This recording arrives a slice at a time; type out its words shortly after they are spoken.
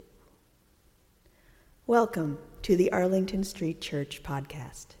Welcome to the Arlington Street Church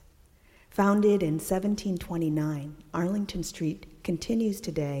podcast. Founded in 1729, Arlington Street continues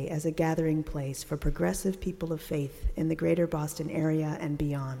today as a gathering place for progressive people of faith in the greater Boston area and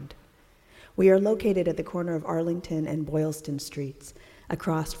beyond. We are located at the corner of Arlington and Boylston Streets,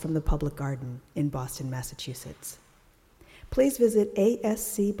 across from the Public Garden in Boston, Massachusetts. Please visit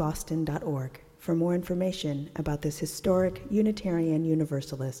ascboston.org for more information about this historic Unitarian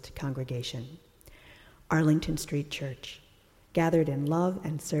Universalist congregation. Arlington Street Church, gathered in love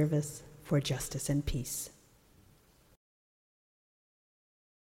and service for justice and peace.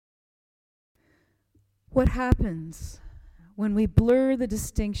 What happens when we blur the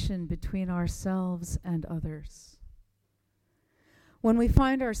distinction between ourselves and others? When we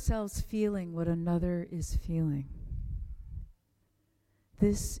find ourselves feeling what another is feeling?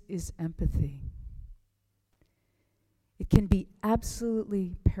 This is empathy. It can be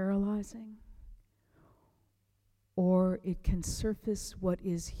absolutely paralyzing, or it can surface what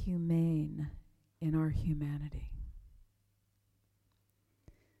is humane in our humanity.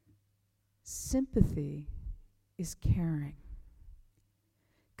 Sympathy is caring.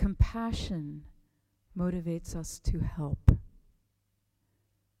 Compassion motivates us to help.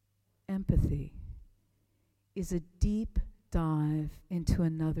 Empathy is a deep dive into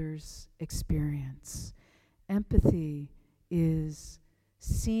another's experience. Empathy is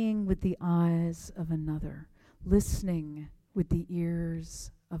seeing with the eyes of another, listening with the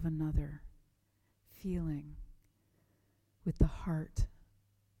ears of another, feeling with the heart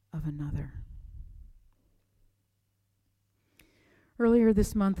of another. Earlier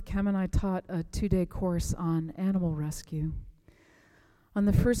this month, Cam and I taught a 2-day course on animal rescue. On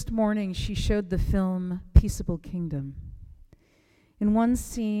the first morning, she showed the film Peaceable Kingdom. In one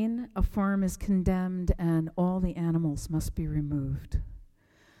scene, a farm is condemned and all the animals must be removed.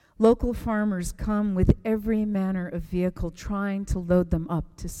 Local farmers come with every manner of vehicle trying to load them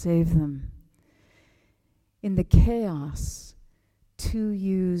up to save them. In the chaos, 2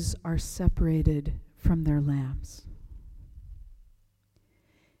 ewes are separated from their lambs.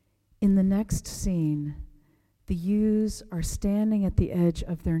 In the next scene, the ewes are standing at the edge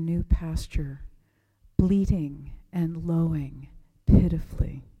of their new pasture, bleating and lowing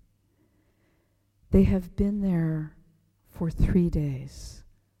pitifully. They have been there for 3 days,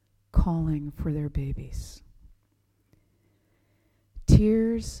 calling for their babies.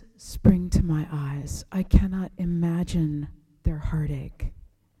 Tears spring to my eyes. I cannot imagine their heartache.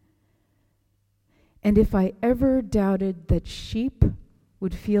 And if I ever doubted that sheep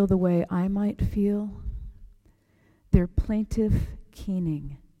would feel the way I might feel, their plaintive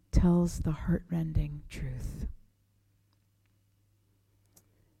keening tells the heartrending truth.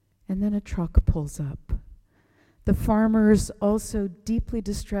 And then a truck pulls up. The farmers, also deeply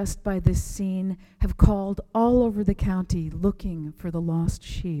distressed by this scene, have called all over the county looking for the lost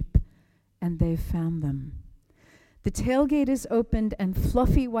sheep, and they've found them. The tailgate is opened and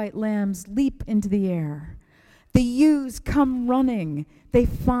fluffy white lambs leap into the air. The ewes come running. They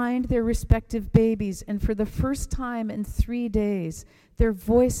find their respective babies, and for the first time in 3 days, their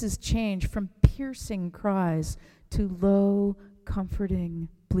voices change from piercing cries to low, comforting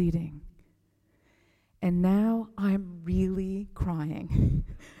bleating. And now I'm really crying.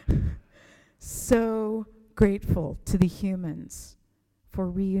 So grateful to the humans for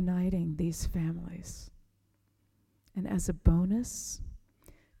reuniting these families. And as a bonus,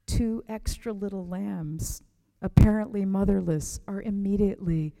 2 extra little lambs, apparently motherless, are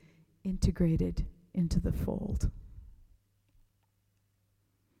immediately integrated into the fold.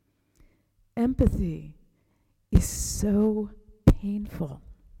 Empathy is so painful.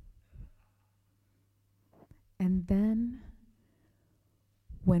 And then,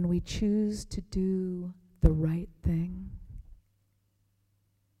 when we choose to do the right thing,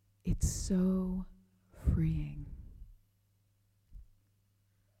 it's so freeing.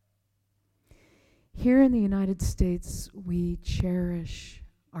 Here in the United States, we cherish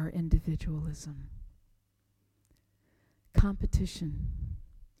our individualism, competition,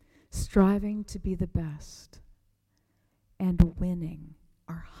 striving to be the best, and winning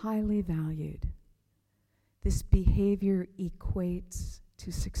are highly valued. This behavior equates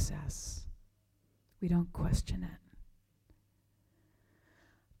to success. We don't question it.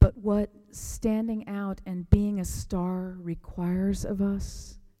 But what standing out and being a star requires of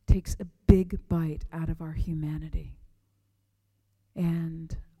us takes a big bite out of our humanity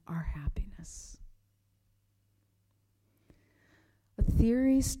and our happiness. A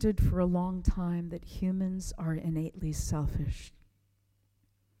theory stood for a long time that humans are innately selfish.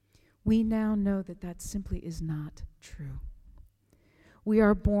 We now know that that simply is not true. We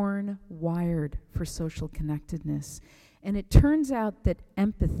are born wired for social connectedness. And it turns out that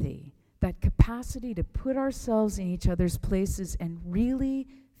empathy, that capacity to put ourselves in each other's places and really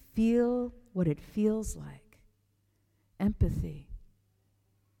feel what it feels like, empathy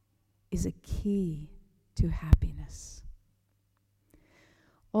is a key to happiness.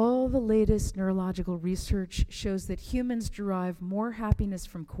 All the latest neurological research shows that humans derive more happiness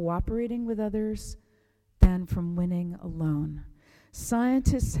from cooperating with others than from winning alone.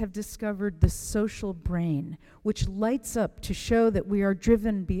 Scientists have discovered the social brain, which lights up to show that we are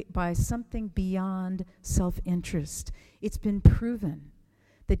driven by something beyond self-interest. It's been proven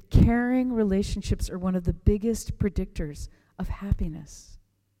that caring relationships are one of the biggest predictors of happiness,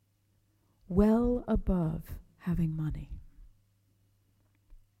 well above having money.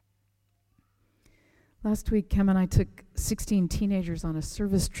 Last week, Kem and I took 16 teenagers on a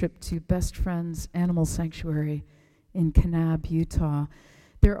service trip to Best Friends Animal Sanctuary in Kanab, Utah.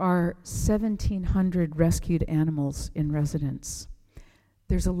 There are 1,700 rescued animals in residence.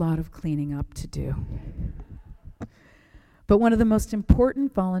 There's a lot of cleaning up to do. But one of the most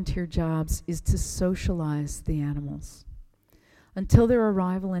important volunteer jobs is to socialize the animals. Until their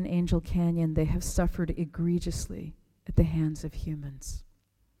arrival in Angel Canyon, they have suffered egregiously at the hands of humans.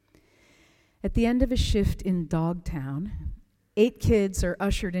 At the end of a shift in Dogtown, 8 kids are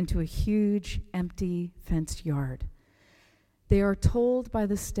ushered into a huge, empty, fenced yard. They are told by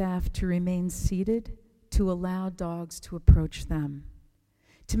the staff to remain seated, to allow dogs to approach them,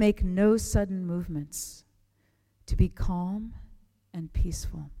 to make no sudden movements, to be calm and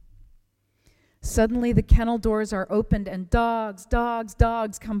peaceful. Suddenly, the kennel doors are opened and dogs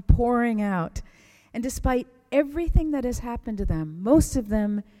come pouring out. And despite everything that has happened to them, most of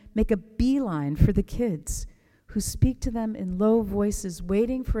them make a beeline for the kids, who speak to them in low voices,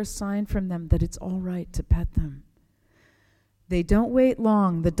 waiting for a sign from them that it's all right to pet them. They don't wait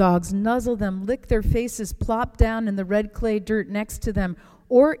long. The dogs nuzzle them, lick their faces, plop down in the red clay dirt next to them,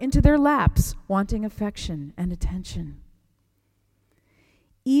 or into their laps, wanting affection and attention.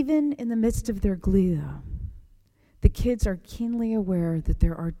 Even in the midst of their glee, though, the kids are keenly aware that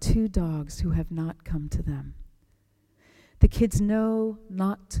there are 2 dogs who have not come to them. The kids know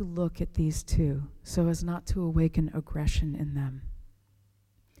not to look at these 2 so as not to awaken aggression in them.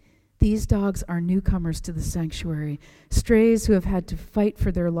 These dogs are newcomers to the sanctuary, strays who have had to fight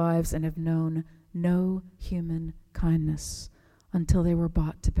for their lives and have known no human kindness until they were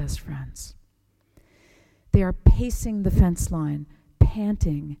brought to Best Friends. They are pacing the fence line,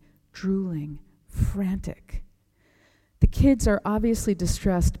 panting, drooling, frantic. The kids are obviously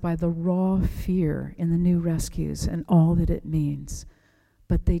distressed by the raw fear in the new rescues and all that it means,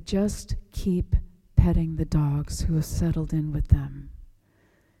 but they just keep petting the dogs who have settled in with them.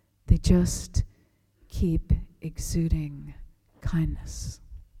 They just keep exuding kindness.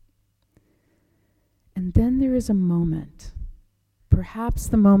 And then there is a moment, perhaps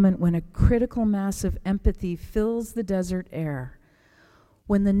the moment when a critical mass of empathy fills the desert air,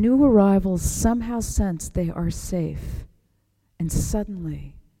 when the new arrivals somehow sense they are safe, and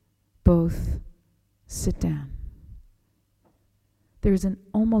suddenly both sit down. There's an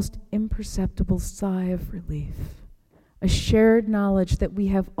almost imperceptible sigh of relief, a shared knowledge that we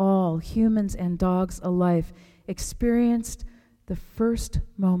have all, humans and dogs alike, experienced the first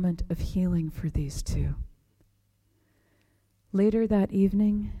moment of healing for these 2. Later that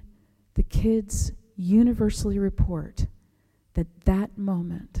evening, the kids universally report that that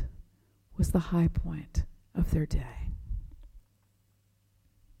moment was the high point of their day.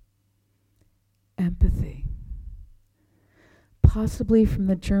 Empathy, possibly from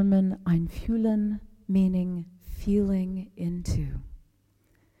the German einfühlen, meaning feeling into.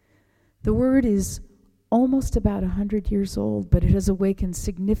 The word is almost about 100 years old, but it has awakened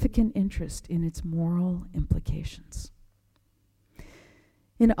significant interest in its moral implications.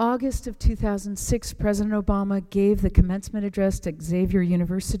 In August of 2006, President Obama gave the commencement address to Xavier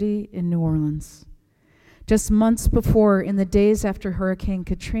University in New Orleans. Just months before, in the days after Hurricane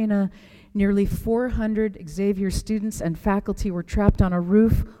Katrina, nearly 400 Xavier students and faculty were trapped on a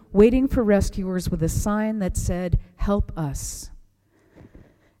roof waiting for rescuers with a sign that said, "Help us."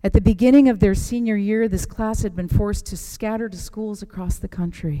 At the beginning of their senior year, this class had been forced to scatter to schools across the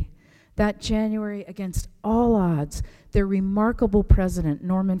country. That January, against all odds, their remarkable president,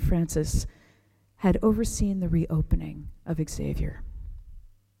 Norman Francis, had overseen the reopening of Xavier.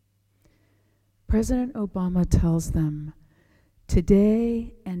 President Obama tells them,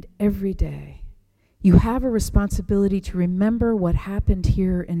 "Today and every day, you have a responsibility to remember what happened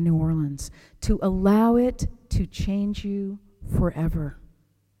here in New Orleans, to allow it to change you forever."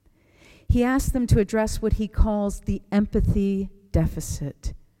 He asked them to address what he calls the empathy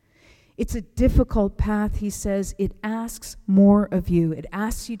deficit. It's a difficult path, he says. It asks more of you. It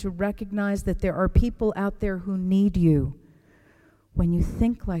asks you to recognize that there are people out there who need you. When you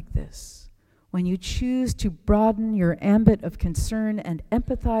think like this, when you choose to broaden your ambit of concern and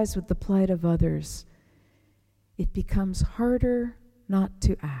empathize with the plight of others, it becomes harder not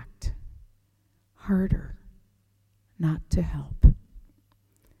to act, harder not to help.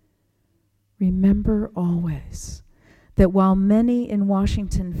 Remember always that while many in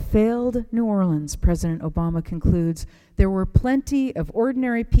Washington failed New Orleans, President Obama concludes, there were plenty of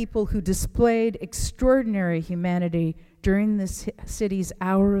ordinary people who displayed extraordinary humanity during this city's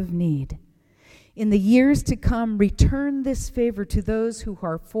hour of need. In the years to come, return this favor to those who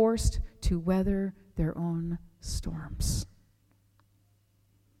are forced to weather their own storms.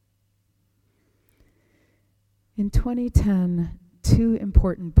 In 2010, 2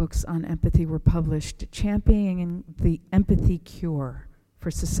 important books on empathy were published, championing the empathy cure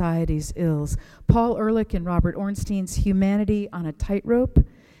for society's ills. Paul Ehrlich and Robert Ornstein's Humanity on a Tightrope,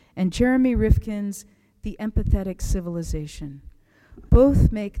 and Jeremy Rifkin's The Empathetic Civilization.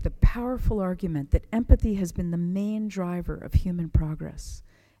 Both make the powerful argument that empathy has been the main driver of human progress,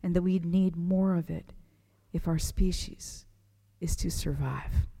 and that we need more of it if our species is to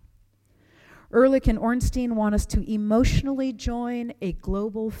survive. Ehrlich and Ornstein want us to emotionally join a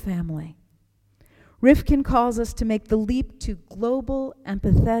global family. Rifkin calls us to make the leap to global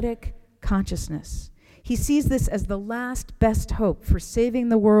empathetic consciousness. He sees this as the last best hope for saving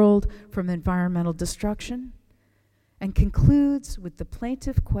the world from environmental destruction, and concludes with the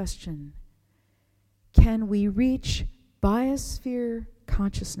plaintive question, can we reach biosphere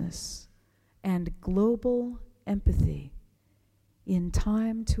consciousness and global empathy in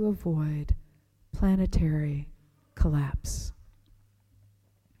time to avoid planetary collapse?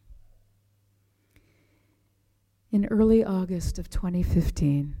 In early August of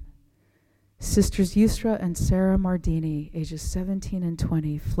 2015, Sisters Yusra and Sarah Mardini, ages 17 and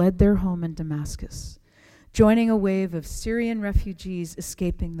 20, fled their home in Damascus, joining a wave of Syrian refugees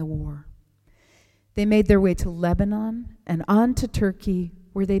escaping the war. They made their way to Lebanon and on to Turkey,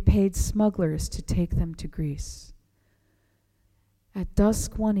 where they paid smugglers to take them to Greece. At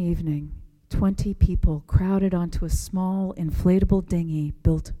dusk one evening, 20 people crowded onto a small inflatable dinghy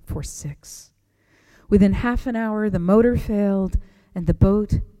built for 6. Within half an hour, the motor failed and the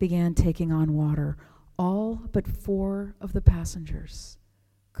boat began taking on water. All but 4 of the passengers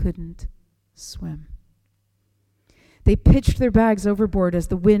couldn't swim. They pitched their bags overboard as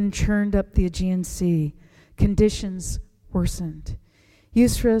the wind churned up the Aegean Sea. Conditions worsened.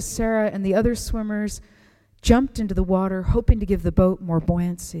 Yusra, Sarah, and the other swimmers jumped into the water, hoping to give the boat more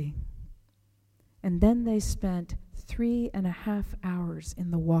buoyancy. And then they spent 3.5 hours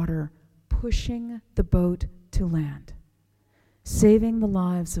in the water, pushing the boat to land, saving the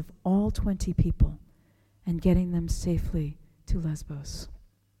lives of all 20 people and getting them safely to Lesbos.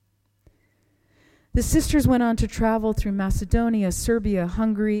 The sisters went on to travel through Macedonia, Serbia,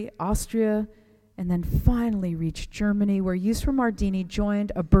 Hungary, Austria, and then finally reached Germany, where Yusra Mardini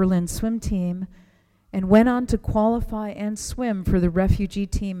joined a Berlin swim team and went on to qualify and swim for the refugee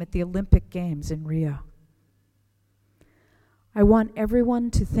team at the Olympic Games in Rio. I want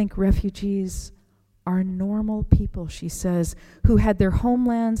everyone to think refugees are normal people, she says, who had their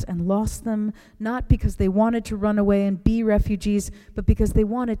homelands and lost them, not because they wanted to run away and be refugees, but because they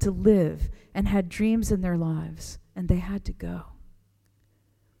wanted to live and had dreams in their lives, and they had to go.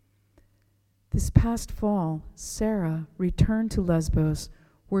 This past fall, Sarah returned to Lesbos,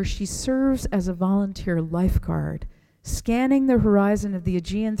 where she serves as a volunteer lifeguard, scanning the horizon of the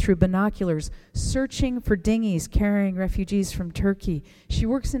Aegean through binoculars, searching for dinghies carrying refugees from Turkey. She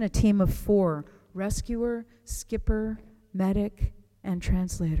works in a team of 4, rescuer, skipper, medic, and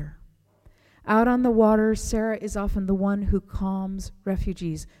translator. Out on the water, Sarah is often the one who calms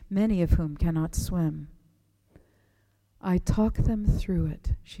refugees, many of whom cannot swim. I talk them through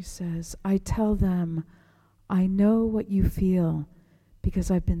it, she says. I tell them, I know what you feel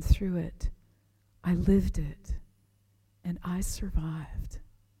because I've been through it. I lived it, and I survived.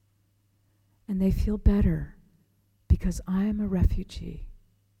 And they feel better because I am a refugee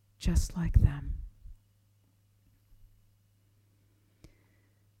just like them.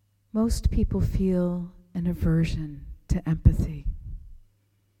 Most people feel an aversion to empathy.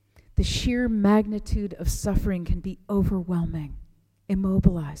 The sheer magnitude of suffering can be overwhelming,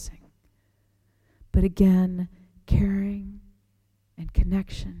 immobilizing. But again, caring and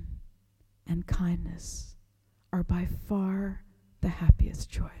connection and kindness are by far the happiest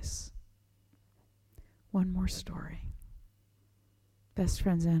choice. One more story. Best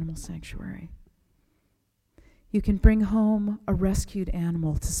Friends Animal Sanctuary. You can bring home a rescued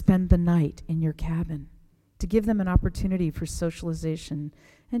animal to spend the night in your cabin, to give them an opportunity for socialization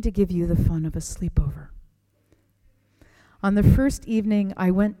and to give you the fun of a sleepover. On the first evening, I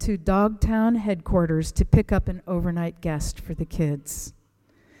went to Dogtown headquarters to pick up an overnight guest for the kids.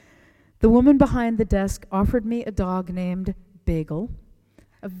 The woman behind the desk offered me a dog named Bagel,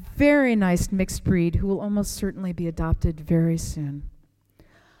 a very nice mixed breed who will almost certainly be adopted very soon.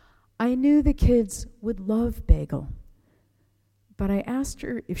 I knew the kids would love Bagel, but I asked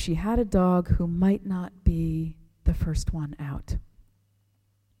her if she had a dog who might not be the first one out.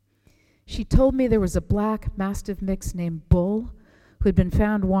 She told me there was a black Mastiff mix named Bull who had been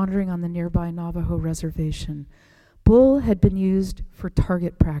found wandering on the nearby Navajo reservation. Bull had been used for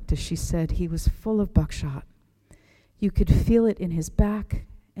target practice. She said he was full of buckshot. You could feel it in his back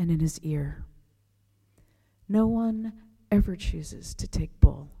and in his ear. No one ever chooses to take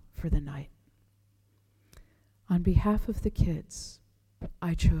Bull for the night. On behalf of the kids,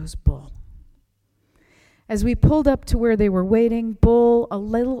 I chose Bull. As we pulled up to where they were waiting, Bull, a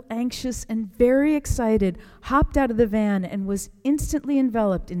little anxious and very excited, hopped out of the van and was instantly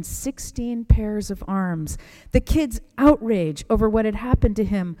enveloped in 16 pairs of arms. The kids' outrage over what had happened to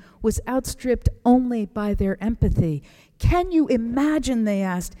him was outstripped only by their empathy. "Can you imagine?" they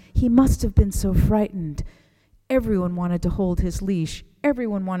asked. "He must have been so frightened." Everyone wanted to hold his leash.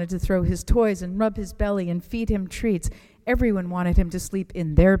 Everyone wanted to throw his toys and rub his belly and feed him treats. Everyone wanted him to sleep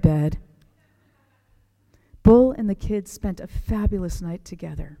in their bed. Bull and the kids spent a fabulous night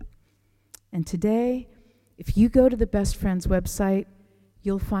together. And today, if you go to the Best Friends website,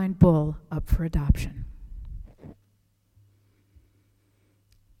 you'll find Bull up for adoption.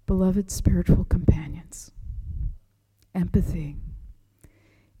 Beloved spiritual companions, empathy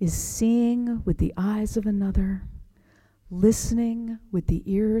is seeing with the eyes of another, listening with the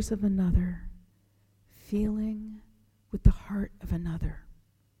ears of another, feeling with the heart of another.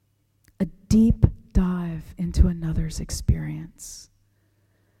 A deep dive into another's experience.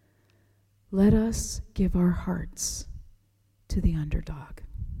 Let us give our hearts to the underdog.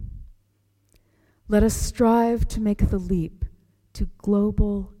 Let us strive to make the leap to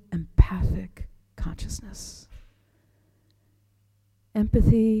global empathic consciousness.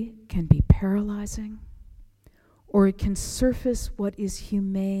 Empathy can be paralyzing, or it can surface what is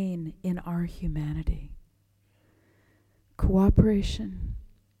humane in our humanity. Cooperation,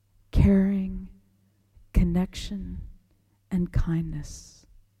 caring, connection, and kindness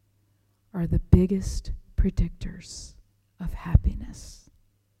are the biggest predictors of happiness.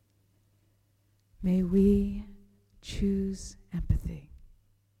 May we choose empathy.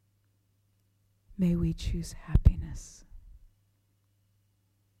 May we choose happiness.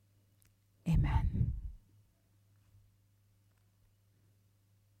 Amen.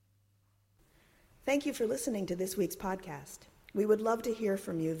 Thank you for listening to this week's podcast. We would love to hear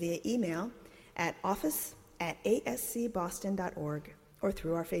from you via email at office@ascboston.org or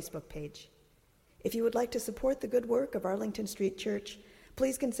through our Facebook page. If you would like to support the good work of Arlington Street Church,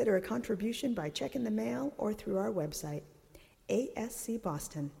 please consider a contribution by check in the mail or through our website,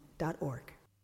 ascboston.org.